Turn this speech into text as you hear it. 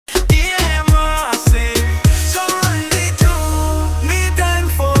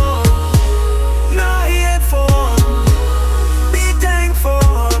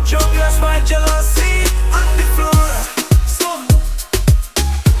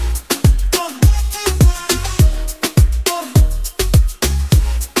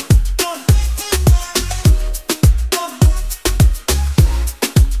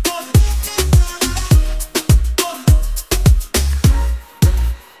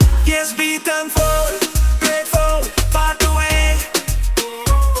Yes, beat and fall, grateful, back away,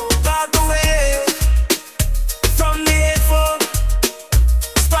 from the hateful,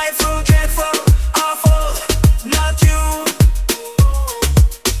 spiteful, dreadful, awful, not you.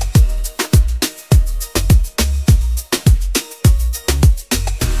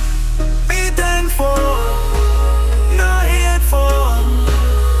 Be thankful, not hateful.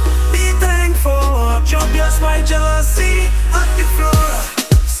 Be thankful, jump your spite, jealousy on the floor.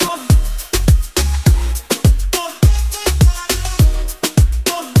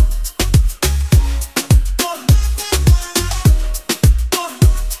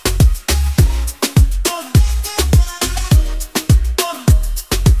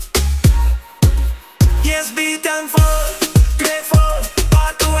 Yes, be thankful, grateful,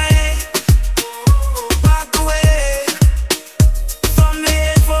 back away, from the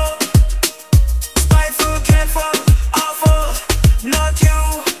hateful, spiteful, dreadful, awful, not you.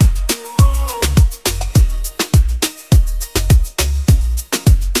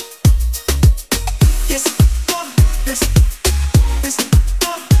 Yes, this, this,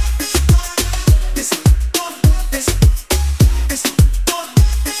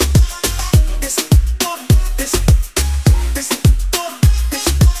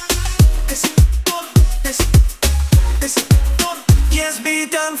 yes, be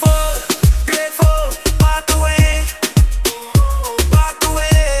thankful, grateful, back away,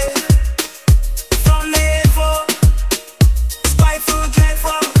 from the hateful, spiteful,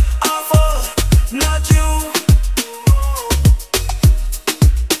 dreadful, awful, not you.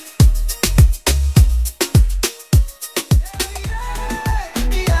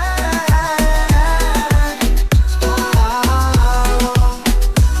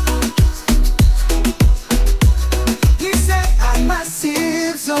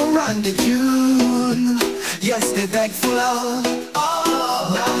 Run the tune. Yes, they're thankful,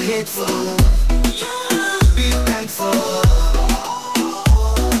 not hateful. Be thankful.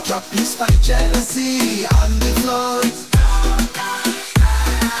 Drop this by jealousy on the floor.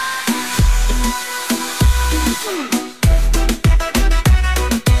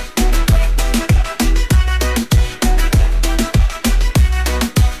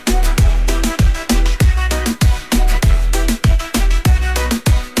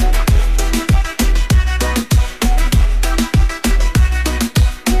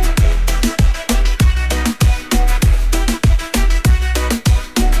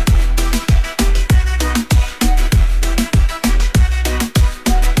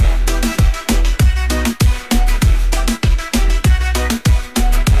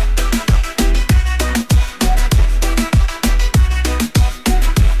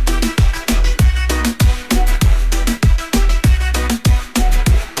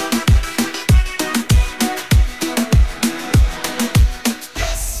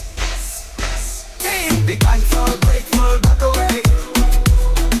 Be thankful, grateful, back away,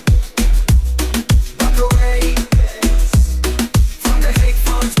 from the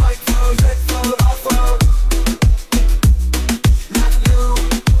hateful, spiteful, dreadful, awful, not you.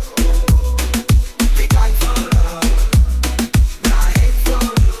 Be thankful, not hateful.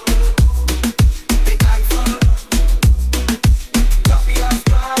 Be thankful, drop your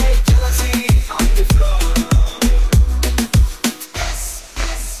pride, jealousy on the floor.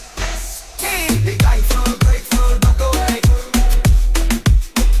 Be thankful, grateful, back away,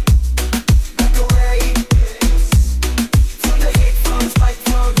 from the hateful,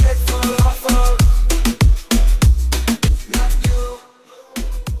 spiteful, dreadful, awful, not you.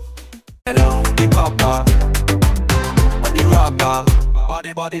 Hello, the papa, the rocker,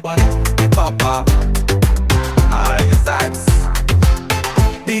 body, the papa, I sax,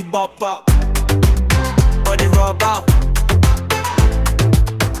 big bopper, body rubber.